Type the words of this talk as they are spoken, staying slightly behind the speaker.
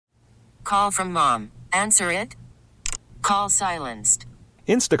Call from mom. Answer it. Call silenced.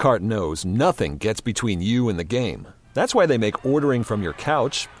 Instacart knows nothing gets between you and the game. That's why they make ordering from your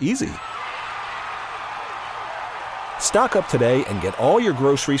couch easy. Stock up today and get all your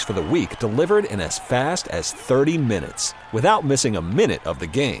groceries for the week delivered in as fast as 30 minutes without missing a minute of the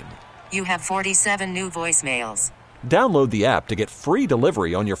game. You have 47 new voicemails. Download the app to get free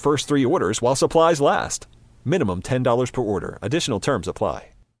delivery on your first 3 orders while supplies last. Minimum $10 per order. Additional terms apply.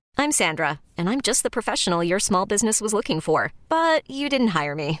 I'm Sandra, and I'm just the professional your small business was looking for. But you didn't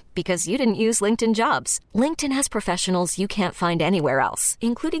hire me because you didn't use LinkedIn Jobs. LinkedIn has professionals you can't find anywhere else,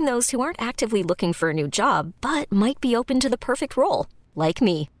 including those who aren't actively looking for a new job, but might be open to the perfect role, like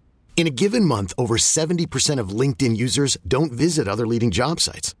me. In a given month, over 70% of LinkedIn users don't visit other leading job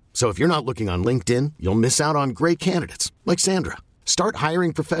sites. So if you're not looking on LinkedIn, you'll miss out on great candidates like Sandra. Start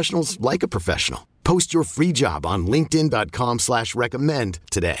hiring professionals like a professional. Post your free job on linkedin.com/recommend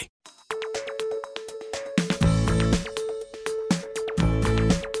today.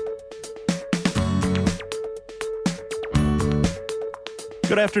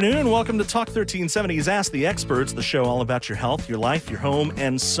 Good afternoon and welcome to Talk 1370's Ask the Experts, the show all about your health, your life, your home,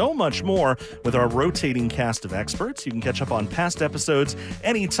 and so much more with our rotating cast of experts. You can catch up on past episodes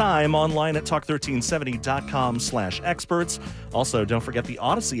anytime online at talk1370.com/experts. Also, don't forget the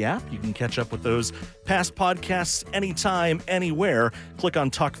Odyssey app. You can catch up with those past podcasts anytime, anywhere. Click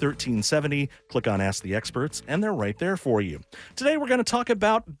on Talk 1370, click on Ask the Experts, and they're right there for you. Today, we're going to talk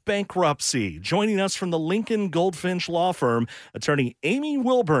about bankruptcy. Joining us from the Lincoln-Goldfinch Law Firm, attorney Amy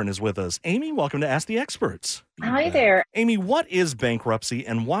Wilburn is with us. Amy, welcome to Ask the Experts. Hi there. Amy, what is bankruptcy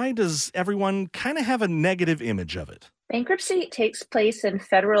and why does everyone kind of have a negative image of it? Bankruptcy takes place in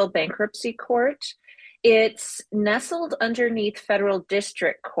federal bankruptcy court. It's nestled underneath federal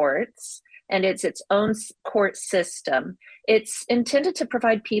district courts, and it's its own court system. It's intended to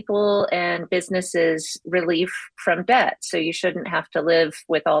provide people and businesses relief from debt, so you shouldn't have to live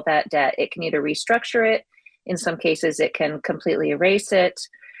with all that debt. It can either restructure it. In some cases, it can completely erase it.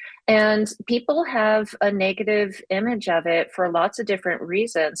 And people have a negative image of it for lots of different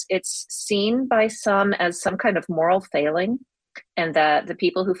reasons. It's seen by some as some kind of moral failing, and that the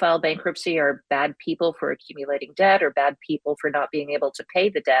people who file bankruptcy are bad people for accumulating debt or bad people for not being able to pay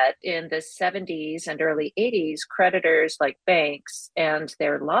the debt. In the 70s and early 80s, creditors like banks and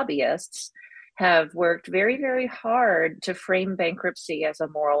their lobbyists have worked very, very hard to frame bankruptcy as a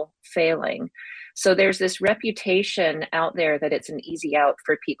moral failing. So there's this reputation out there that it's an easy out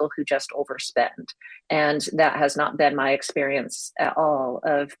for people who just overspend. And that has not been my experience at all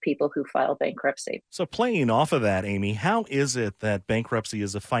of people who file bankruptcy. So playing off of that, Amy, how is it that bankruptcy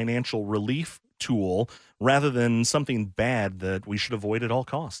is a financial relief tool rather than something bad that we should avoid at all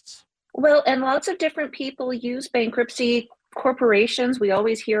costs? Well, and lots of different people use bankruptcy. Corporations, we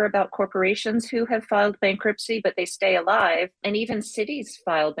always hear about corporations who have filed bankruptcy, but they stay alive. And even cities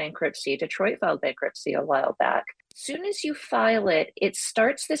file bankruptcy. Detroit filed bankruptcy a while back. As soon as you file it, it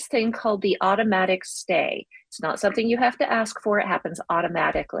starts this thing called the automatic stay. It's not something you have to ask for. It happens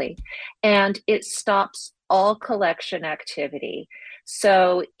automatically. And it stops all collection activity.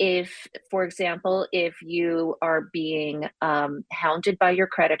 So if, for example, if you are being hounded by your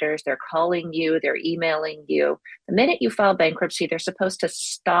creditors, they're calling you, they're emailing you, the minute you file bankruptcy, they're supposed to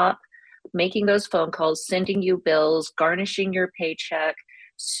stop making those phone calls, sending you bills, garnishing your paycheck,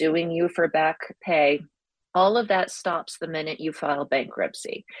 suing you for back pay. All of that stops the minute you file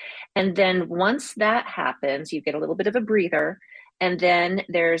bankruptcy. And then once that happens, you get a little bit of a breather. And then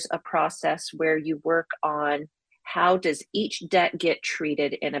there's a process where you work on how does each debt get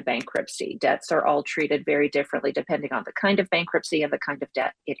treated in a bankruptcy. Debts are all treated very differently depending on the kind of bankruptcy and the kind of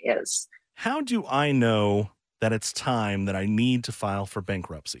debt it is. How do I know that it's time that I need to file for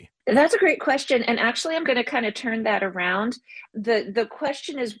bankruptcy? That's a great question. And actually, I'm going to kind of turn that around. The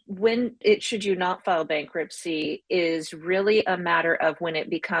question is when should you not file bankruptcy is really a matter of when it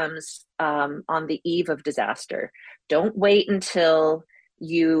becomes on the eve of disaster. Don't wait until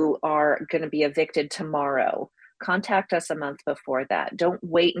you are going to be evicted tomorrow. Contact us a month before that. Don't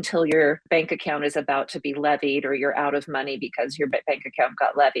wait until your bank account is about to be levied or you're out of money because your bank account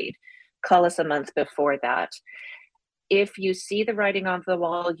got levied. Call us a month before that. If you see the writing on the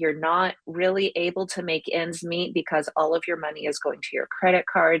wall, you're not really able to make ends meet because all of your money is going to your credit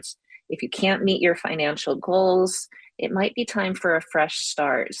cards. If you can't meet your financial goals, it might be time for a fresh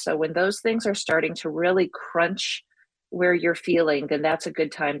start. So when those things are starting to really crunch where you're feeling, then that's a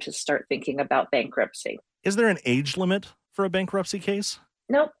good time to start thinking about bankruptcy. Is there an age limit for a bankruptcy case?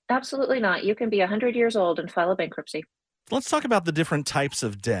 Nope, absolutely not. You can be 100 years old and file a bankruptcy. Let's talk about the different types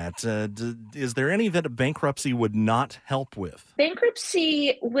of debt. Is there any that a bankruptcy would not help with?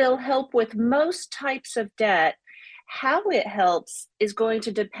 Bankruptcy will help with most types of debt. How it helps is going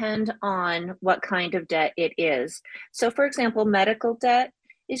to depend on what kind of debt it is. So, for example, medical debt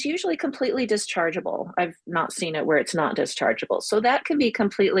is usually completely dischargeable. I've not seen it where it's not dischargeable. So that can be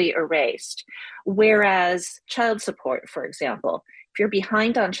completely erased. Whereas child support, for example, if you're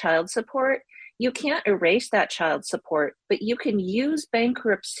behind on child support, you can't erase that child support, but you can use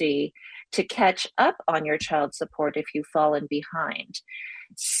bankruptcy to catch up on your child support if you've fallen behind.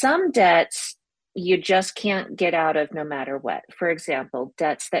 Some debts you just can't get out of no matter what. For example,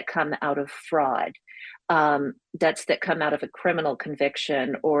 debts that come out of fraud, debts that come out of a criminal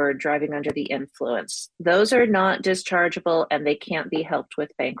conviction or driving under the influence. Those are not dischargeable and they can't be helped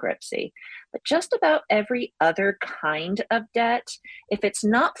with bankruptcy. But just about every other kind of debt, if it's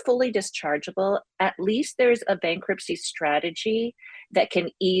not fully dischargeable, at least there's a bankruptcy strategy that can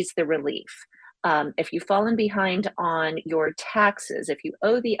ease the relief. If you've fallen behind on your taxes, if you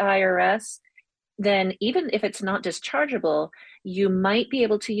owe the IRS, then even if it's not dischargeable, you might be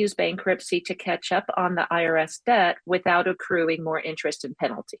able to use bankruptcy to catch up on the IRS debt without accruing more interest and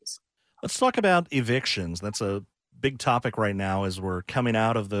penalties. Let's talk about evictions. That's a big topic right now as we're coming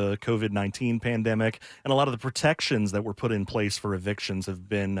out of the COVID-19 pandemic, and a lot of the protections that were put in place for evictions have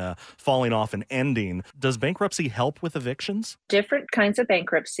been falling off and ending. Does bankruptcy help with evictions? Different kinds of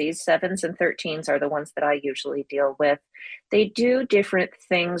bankruptcies, 7s and 13s are the ones that I usually deal with. They do different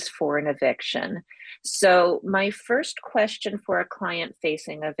things for an eviction. So my first question for a client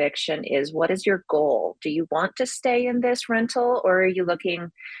facing eviction is, what is your goal? Do you want to stay in this rental, or are you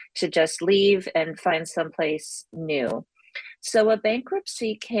looking to just leave and find someplace new? So a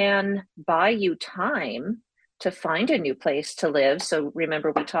bankruptcy can buy you time to find a new place to live. So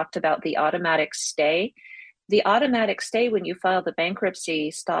remember, we talked about the automatic stay. The automatic stay, when you file the bankruptcy,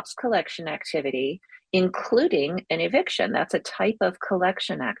 stops collection activity, including an eviction. That's a type of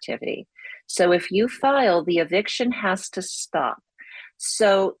collection activity. So if you file, the eviction has to stop.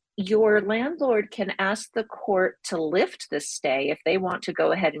 So your landlord can ask the court to lift the stay if they want to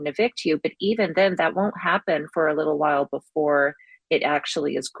go ahead and evict you, but even then, that won't happen for a little while before it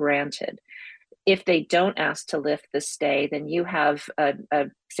actually is granted. If they don't ask to lift the stay, then you have a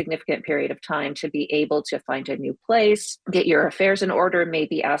significant period of time to be able to find a new place, get your affairs in order,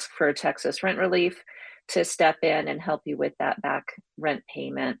 maybe ask for a Texas rent relief to step in and help you with that back rent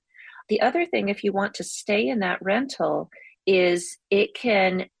payment. The other thing, if you want to stay in that rental, is it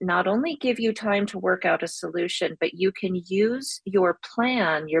can not only give you time to work out a solution, but you can use your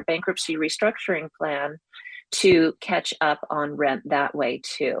plan, your bankruptcy restructuring plan, to catch up on rent that way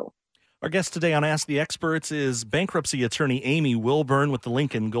too. Our guest today on Ask the Experts is bankruptcy attorney Amy Wilburn with the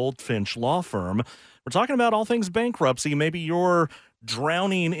Lincoln-Goldfinch Law Firm. We're talking about all things bankruptcy. Maybe you're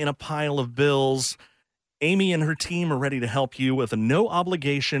drowning in a pile of bills. Amy and her team are ready to help you with a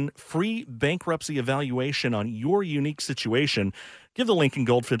no-obligation, free bankruptcy evaluation on your unique situation. Give the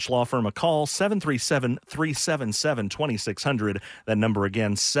Lincoln-Goldfinch Law Firm a call, 737-377-2600. That number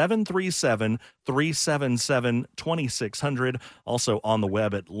again, 737-377-2600. Also on the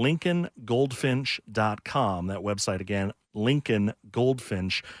web at lincolngoldfinch.com. That website again,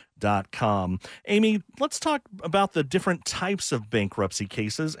 lincolngoldfinch.com. Amy, let's talk about the different types of bankruptcy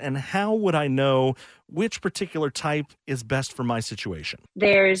cases and how would I know which particular type is best for my situation?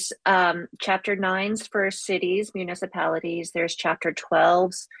 There's Chapter 9s for cities, municipalities. There's Chapter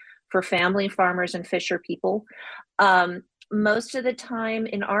 12s for family, farmers, and fisher people. Most of the time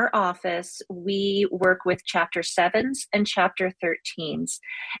in our office, we work with Chapter 7s and Chapter 13s.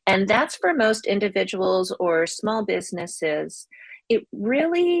 And that's for most individuals or small businesses. It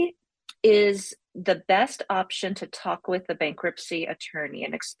really is the best option to talk with a bankruptcy attorney,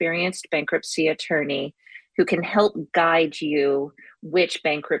 an experienced bankruptcy attorney who can help guide you which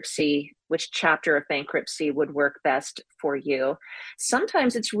chapter of bankruptcy would work best for you.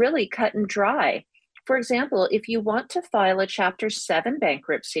 Sometimes it's really cut and dry. For example, if you want to file a Chapter 7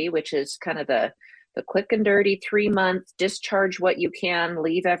 bankruptcy, which is kind of the quick and dirty 3-month, discharge what you can,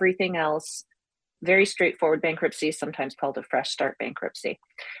 leave everything else, very straightforward bankruptcy, sometimes called a fresh start bankruptcy.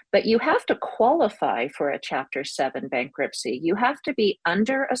 But you have to qualify for a Chapter 7 bankruptcy. You have to be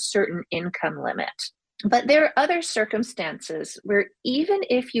under a certain income limit. But there are other circumstances where even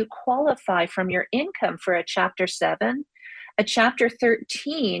if you qualify from your income for a Chapter 7, a Chapter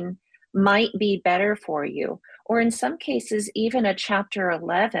 13 might be better for you. Or in some cases, even a Chapter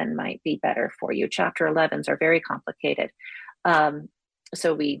 11 might be better for you. Chapter 11s are very complicated.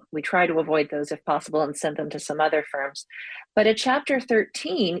 So we try to avoid those if possible and send them to some other firms. But a Chapter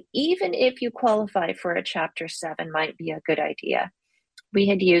 13, even if you qualify for a Chapter 7, might be a good idea. We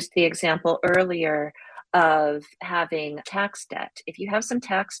had used the example earlier of having tax debt. If you have some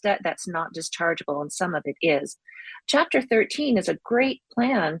tax debt that's not dischargeable, and some of it is, Chapter 13 is a great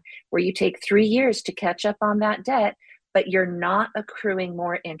plan where you take 3 years to catch up on that debt, but you're not accruing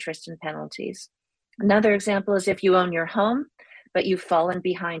more interest and penalties. Another example is if you own your home, but you've fallen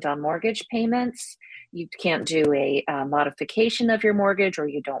behind on mortgage payments, you can't do a modification of your mortgage or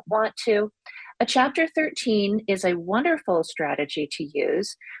you don't want to. A Chapter 13 is a wonderful strategy to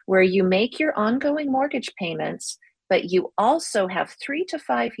use where you make your ongoing mortgage payments, but you also have 3 to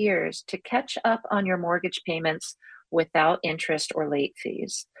 5 years to catch up on your mortgage payments without interest or late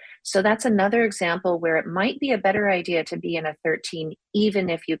fees. So that's another example where it might be a better idea to be in a 13, even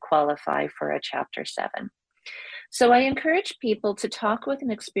if you qualify for a Chapter 7. So I encourage people to talk with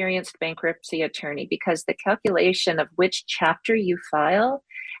an experienced bankruptcy attorney because the calculation of which chapter you file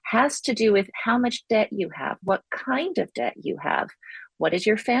has to do with how much debt you have, what kind of debt you have, what is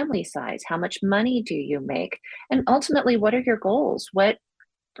your family size, how much money do you make, and ultimately, what are your goals? What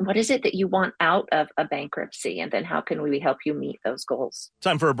is it that you want out of a bankruptcy? And then how can we help you meet those goals?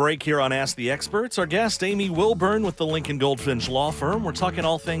 Time for a break here on Ask the Experts. Our guest, Amy Wilburn with the Lincoln-Goldfinch Law Firm. We're talking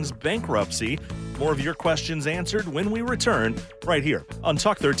all things bankruptcy. More of your questions answered when we return right here on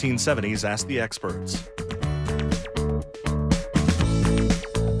Talk 1370's Ask the Experts.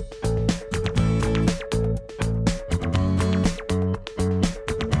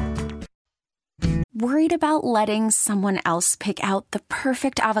 Worried about letting someone else pick out the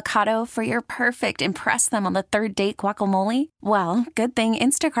perfect avocado for your perfect impress them on the third date guacamole? Well, good thing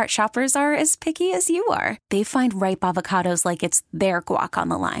Instacart shoppers are as picky as you are. They find ripe avocados like it's their guac on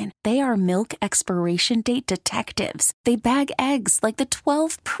the line. They are milk expiration date detectives. They bag eggs like the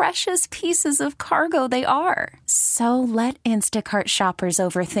 12 precious pieces of cargo they are. So let Instacart shoppers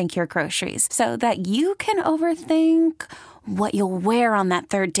overthink your groceries so that you can overthink what you'll wear on that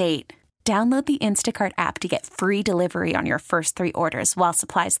third date. Download the Instacart app to get free delivery on your first 3 orders while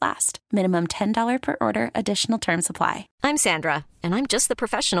supplies last. Minimum $10 per order. Additional terms apply. I'm Sandra, and I'm just the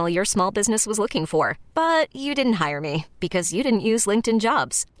professional your small business was looking for. But you didn't hire me because you didn't use LinkedIn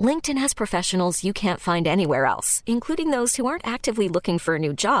Jobs. LinkedIn has professionals you can't find anywhere else, including those who aren't actively looking for a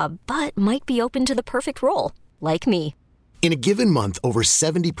new job, but might be open to the perfect role, like me. In a given month, over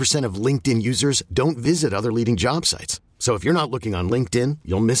 70% of LinkedIn users don't visit other leading job sites. So if you're not looking on LinkedIn,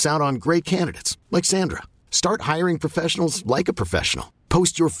 you'll miss out on great candidates like Sandra. Start hiring professionals like a professional.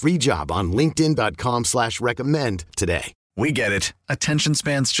 Post your free job on linkedin.com/recommend today. We get it. Attention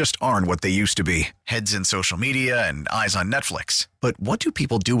spans just aren't what they used to be. Heads in social media and eyes on Netflix. But what do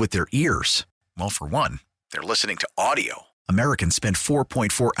people do with their ears? Well, for one, they're listening to audio. Americans spend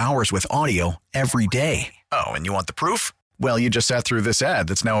 4.4 hours with audio every day. Oh, and you want the proof? Well, you just sat through this ad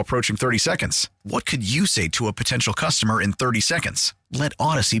that's now approaching 30 seconds. What could you say to a potential customer in 30 seconds? Let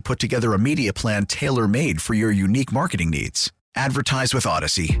Odyssey put together a media plan tailor-made for your unique marketing needs. Advertise with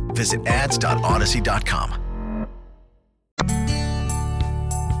Odyssey. Visit ads.odyssey.com.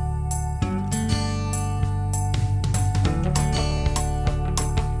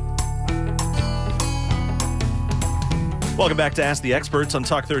 Welcome back to Ask the Experts on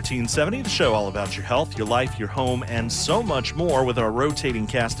Talk 1370, the show all about your health, your life, your home, and so much more with our rotating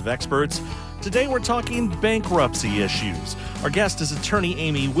cast of experts. Today we're talking bankruptcy issues. Our guest is attorney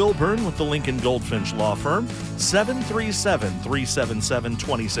Amy Wilburn with the Lincoln-Goldfinch Law Firm,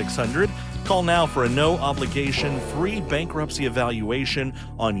 737-377-2600. Call now for a no-obligation, free bankruptcy evaluation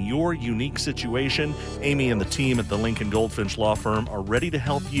on your unique situation. Amy and the team at the Lincoln-Goldfinch Law Firm are ready to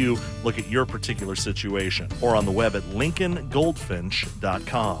help you look at your particular situation, or on the web at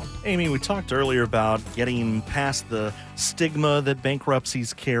lincolngoldfinch.com. Amy, we talked earlier about getting past the stigma that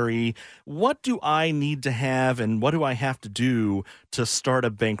bankruptcies carry. What do I need to have and what do I have to do to start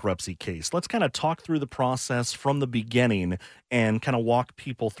a bankruptcy case? Let's kind of talk through the process from the beginning and kind of walk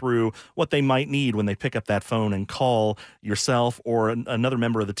people through what they might need when they pick up that phone and call yourself or another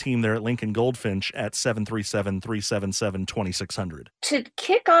member of the team there at Lincoln-Goldfinch at 737-377-2600. To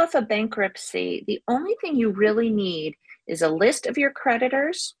kick off a bankruptcy, the only thing you really need is a list of your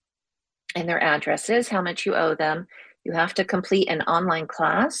creditors and their addresses, how much you owe them. You have to complete an online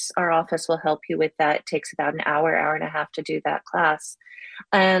class. Our office will help you with that. It takes about an hour and a half to do that class.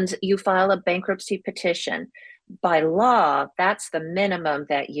 And you file a bankruptcy petition. By law, that's the minimum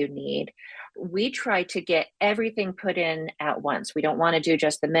that you need. We try to get everything put in at once. We don't want to do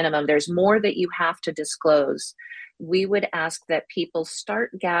just the minimum. There's more that you have to disclose. We would ask that people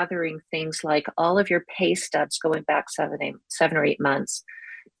start gathering things like all of your pay stubs going back 7 or 8 months,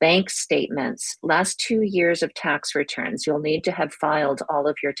 bank statements, last 2 years of tax returns. You'll need to have filed all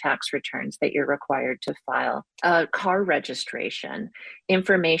of your tax returns that you're required to file. Car registration,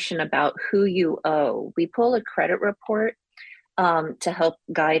 information about who you owe. We pull a credit report to help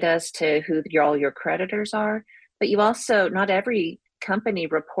guide us to who all your creditors are. But you also, not every company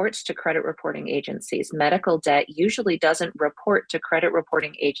reports to credit reporting agencies. Medical debt usually doesn't report to credit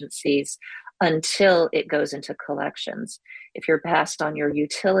reporting agencies until it goes into collections. If you're past on your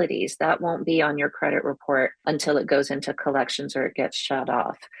utilities, that won't be on your credit report until it goes into collections or it gets shut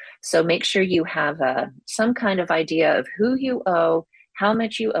off. So make sure you have some kind of idea of who you owe, how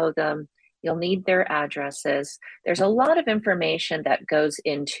much you owe them. You'll need their addresses. There's a lot of information that goes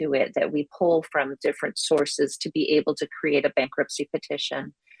into it that we pull from different sources to be able to create a bankruptcy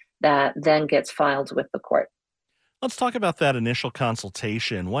petition that then gets filed with the court. Let's talk about that initial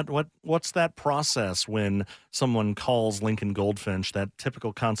consultation. What's that process when someone calls Lincoln-Goldfinch, that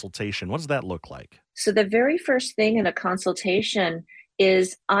typical consultation? What does that look like? So the very first thing in a consultation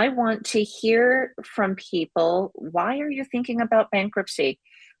is I want to hear from people, why are you thinking about bankruptcy?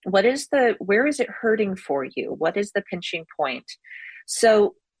 Where is it hurting for you? What is the pinching point?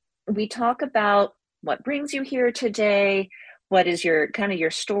 So we talk about what brings you here today. What is your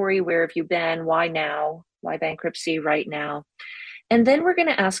story? Where have you been? Why now? Why bankruptcy right now? And then we're going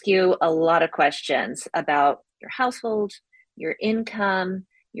to ask you a lot of questions about your household, your income,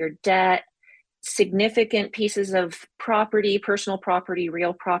 your debt, significant pieces of property, personal property,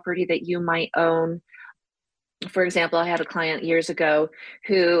 real property that you might own. For example, I had a client years ago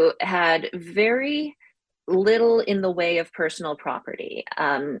who had very little in the way of personal property,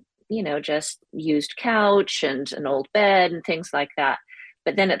 just used couch and an old bed and things like that.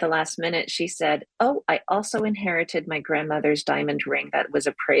 But then at the last minute, she said, oh, I also inherited my grandmother's diamond ring that was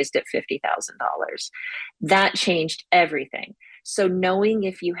appraised at $50,000. That changed everything. So knowing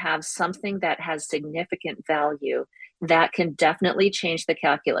if you have something that has significant value, that can definitely change the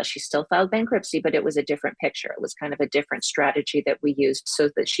calculus. She still filed bankruptcy, but it was a different picture. It was kind of a different strategy that we used so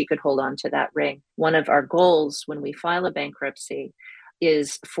that she could hold on to that ring. One of our goals when we file a bankruptcy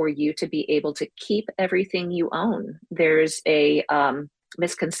is for you to be able to keep everything you own. There's a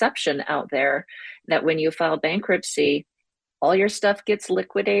misconception out there that when you file bankruptcy, all your stuff gets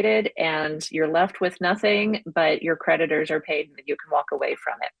liquidated and you're left with nothing, but your creditors are paid and you can walk away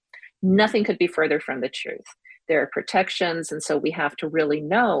from it. Nothing could be further from the truth. There are protections, and so we have to really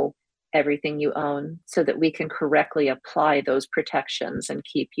know everything you own so that we can correctly apply those protections and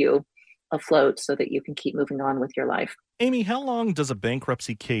keep you afloat so that you can keep moving on with your life. Amy, how long does a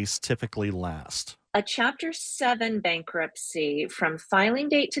bankruptcy case typically last? A Chapter 7 bankruptcy from filing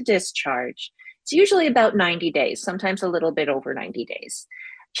date to discharge, it's usually about 90 days, sometimes a little bit over 90 days.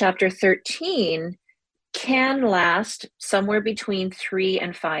 Chapter 13 can last somewhere between 3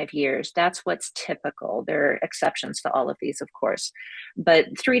 and 5 years. That's what's typical. There are exceptions to all of these, of course, but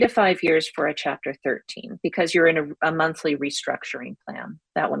 3 to 5 years for a Chapter 13 because you're in a monthly restructuring plan.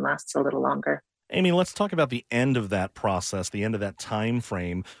 That one lasts a little longer. Amy, let's talk about the end of that process, the end of that time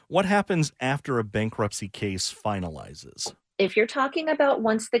frame. What happens after a bankruptcy case finalizes? If you're talking about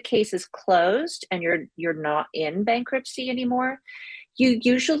once the case is closed and you're not in bankruptcy anymore, you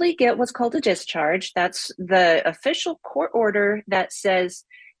usually get what's called a discharge. That's the official court order that says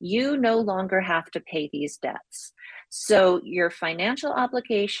you no longer have to pay these debts. So your financial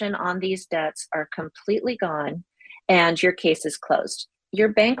obligation on these debts are completely gone and your case is closed. Your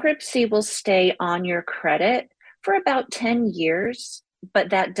bankruptcy will stay on your credit for about 10 years, but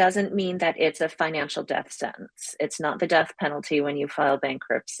that doesn't mean that it's a financial death sentence. It's not the death penalty when you file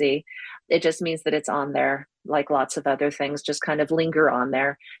bankruptcy. It just means that it's on there, like lots of other things, just kind of linger on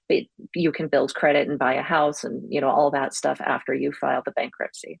there. But you can build credit and buy a house and, all that stuff after you file the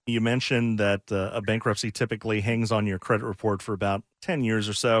bankruptcy. You mentioned that a bankruptcy typically hangs on your credit report for about 10 years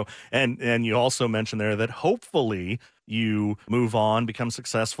or so. And you also mentioned there that hopefully you move on, become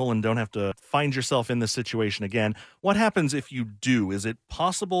successful, and don't have to find yourself in this situation again. What happens if you do? Is it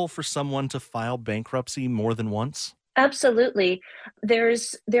possible for someone to file bankruptcy more than once? Absolutely. There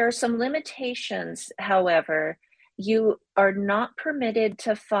are some limitations, however. You are not permitted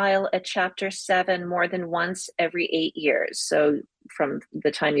to file a Chapter 7 more than once every 8 years. So from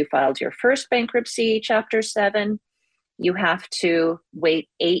the time you filed your first bankruptcy, Chapter 7, you have to wait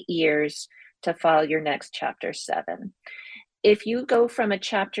 8 years to file your next Chapter 7. If you go from a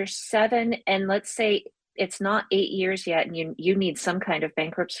Chapter 7 and let's say it's not 8 years yet and you need some kind of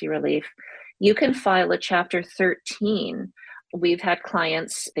bankruptcy relief, you can file a Chapter 13. We've had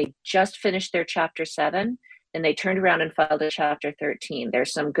clients, they just finished their Chapter 7 and they turned around and filed a Chapter 13.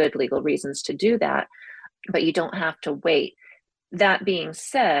 There's some good legal reasons to do that, but you don't have to wait. That being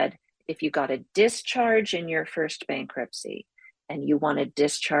said, if you got a discharge in your first bankruptcy and you want a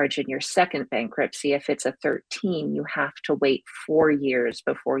discharge in your second bankruptcy, if it's a 13, you have to wait 4 years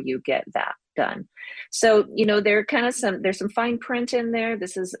before you get that done. So, there's some fine print in there.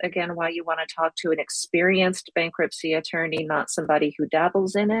 This is, again, why you want to talk to an experienced bankruptcy attorney, not somebody who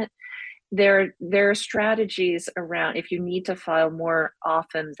dabbles in it. There are strategies around if you need to file more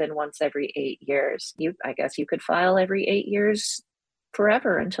often than once every 8 years. I guess you could file every 8 years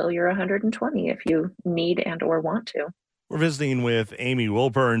forever until you're 120 if you need and or want to. We're visiting with Amy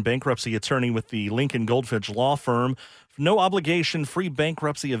Wilburn, bankruptcy attorney with the Lincoln-Goldfinch Law Firm. No obligation, free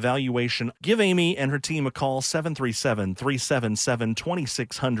bankruptcy evaluation. Give Amy and her team a call,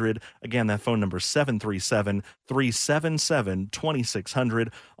 737-377-2600. Again, that phone number,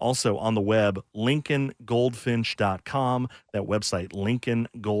 737-377-2600. Also on the web, Lincoln-Goldfinch.com. That website,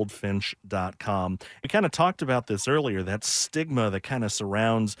 Lincoln-Goldfinch.com. We kind of talked about this earlier, that stigma that kind of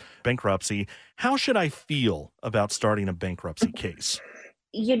surrounds bankruptcy. How should I feel about starting a bankruptcy case?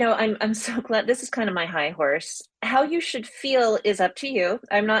 I'm so glad. This is kind of my high horse. How you should feel is up to you.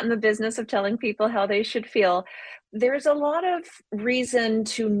 I'm not in the business of telling people how they should feel. There's a lot of reason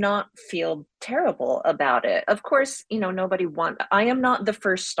to not feel terrible about it. Of course, I am not the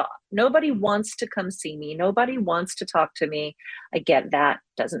first stop. Nobody wants to come see me. Nobody wants to talk to me. I get that.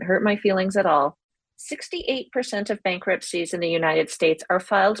 Doesn't hurt my feelings at all. 68% of bankruptcies in the United States are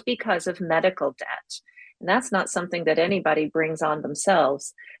filed because of medical debt. And that's not something that anybody brings on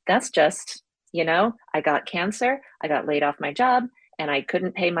themselves. That's just, I got cancer, I got laid off my job, and I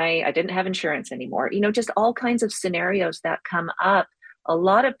didn't have insurance anymore. Just all kinds of scenarios that come up. A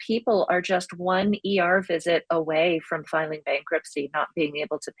lot of people are just one ER visit away from filing bankruptcy, not being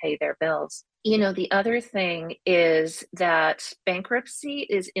able to pay their bills. The other thing is that bankruptcy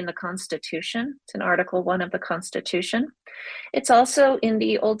is in the Constitution. It's in Article 1 of the Constitution. It's also in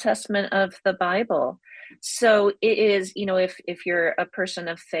the Old Testament of the Bible. So it is, if you're a person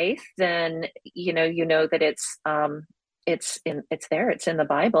of faith, then, that it's there, it's in the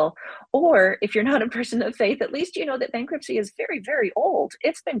Bible. Or if you're not a person of faith, at least you know that bankruptcy is very, very old.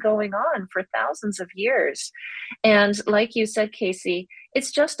 It's been going on for thousands of years. And like you said, Casey,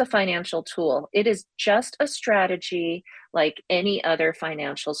 it's just a financial tool. It is just a strategy like any other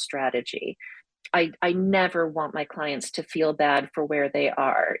financial strategy. I never want my clients to feel bad for where they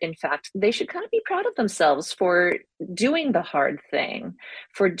are. In fact, they should kind of be proud of themselves for doing the hard thing,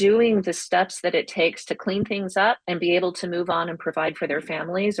 for doing the steps that it takes to clean things up and be able to move on and provide for their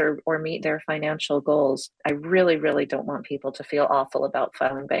families or meet their financial goals. I really, really don't want people to feel awful about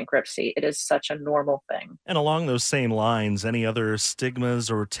filing bankruptcy. It is such a normal thing. And along those same lines, any other stigmas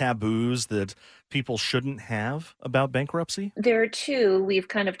or taboos that people shouldn't have about bankruptcy? There are two we've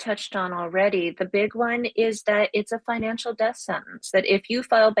kind of touched on already. The big one is that it's a financial death sentence, that if you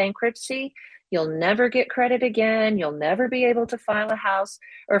file bankruptcy, you'll never get credit again. You'll never be able to file a house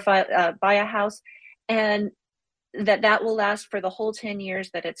or buy a house. And that will last for the whole 10 years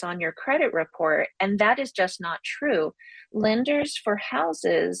that it's on your credit report. And that is just not true. Lenders for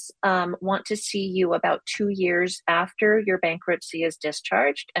houses want to see you about 2 years after your bankruptcy is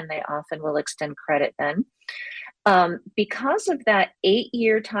discharged, and they often will extend credit then. Because of that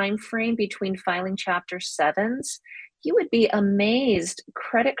 8-year time frame between filing Chapter 7s, you would be amazed.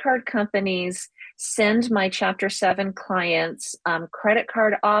 Credit card companies send my Chapter 7 clients credit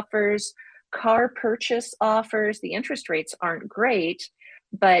card offers, car purchase offers. The interest rates aren't great,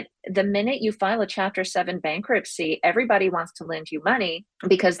 but the minute you file a Chapter 7 bankruptcy, everybody wants to lend you money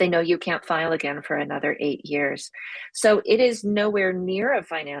because they know you can't file again for another 8 years. So it is nowhere near a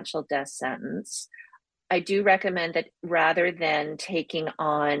financial death sentence. I do recommend that rather than taking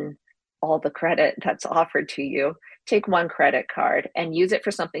on all the credit that's offered to you, take one credit card and use it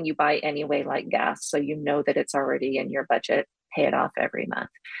for something you buy anyway, like gas, so you know that it's already in your budget. Pay it off every month.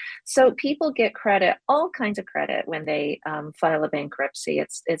 So people get credit, all kinds of credit, when they file a bankruptcy.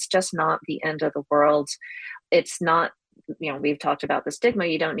 It's just not the end of the world. It's not, we've talked about the stigma.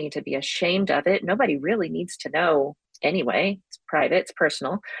 You don't need to be ashamed of it. Nobody really needs to know anyway. It's private, it's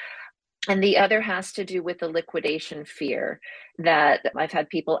personal. And the other has to do with the liquidation fear that I've had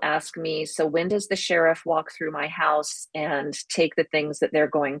people ask me, so when does the sheriff walk through my house and take the things that they're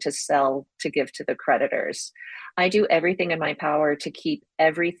going to sell to give to the creditors? I do everything in my power to keep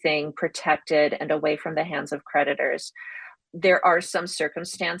everything protected and away from the hands of creditors. There are some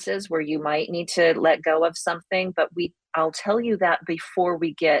circumstances where you might need to let go of something, but I'll tell you that before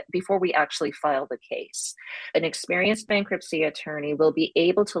we actually file the case. An experienced bankruptcy attorney will be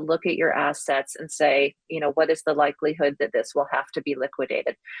able to look at your assets and say, what is the likelihood that this will have to be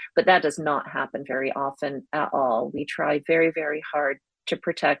liquidated? But that does not happen very often at all. We try very, very hard to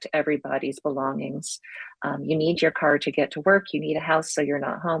protect everybody's belongings. You need your car to get to work. You need a house so you're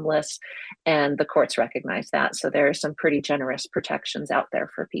not homeless. And the courts recognize that. So there are some pretty generous protections out there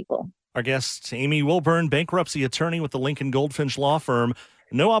for people. Our guest, Amy Wilburn, bankruptcy attorney with the Lincoln-Goldfinch Law Firm.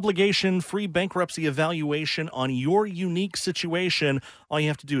 No obligation, free bankruptcy evaluation on your unique situation. All you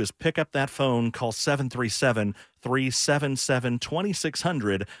have to do is pick up that phone, call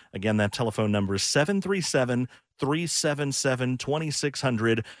 737-377-2600. Again, that telephone number is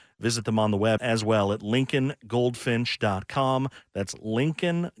 737-377-2600. Visit them on the web as well at Lincoln-Goldfinch.com. That's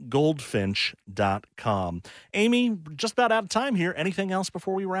Lincoln-Goldfinch.com. Amy, just about out of time here. Anything else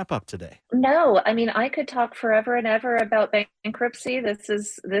before we wrap up today? No, I mean, I could talk forever and ever about bankruptcy. This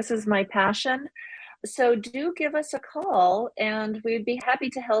is my passion. So do give us a call and we'd be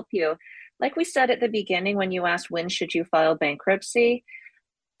happy to help you. Like we said at the beginning, when you asked when should you file bankruptcy,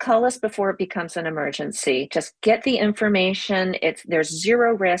 call us before it becomes an emergency. Just get the information. There's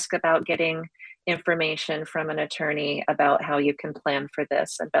zero risk about getting information from an attorney about how you can plan for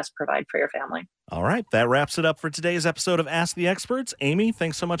this and best provide for your family. All right, that wraps it up for today's episode of Ask the Experts. Amy,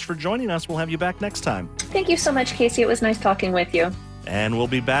 thanks so much for joining us. We'll have you back next time. Thank you so much, Casey. It was nice talking with you. And we'll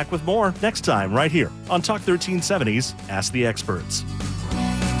be back with more next time right here on Talk 1370's Ask the Experts.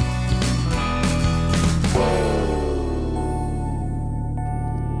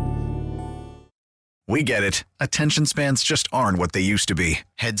 We get it. Attention spans just aren't what they used to be.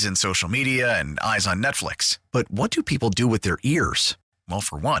 Heads in social media and eyes on Netflix. But what do people do with their ears? Well,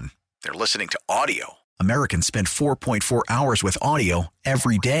 for one, they're listening to audio. Americans spend 4.4 hours with audio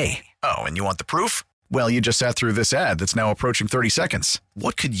every day. Oh, and you want the proof? Well, you just sat through this ad that's now approaching 30 seconds.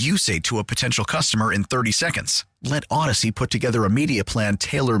 What could you say to a potential customer in 30 seconds? Let Odyssey put together a media plan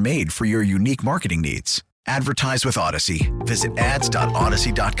tailor-made for your unique marketing needs. Advertise with Odyssey. Visit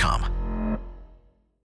ads.odyssey.com.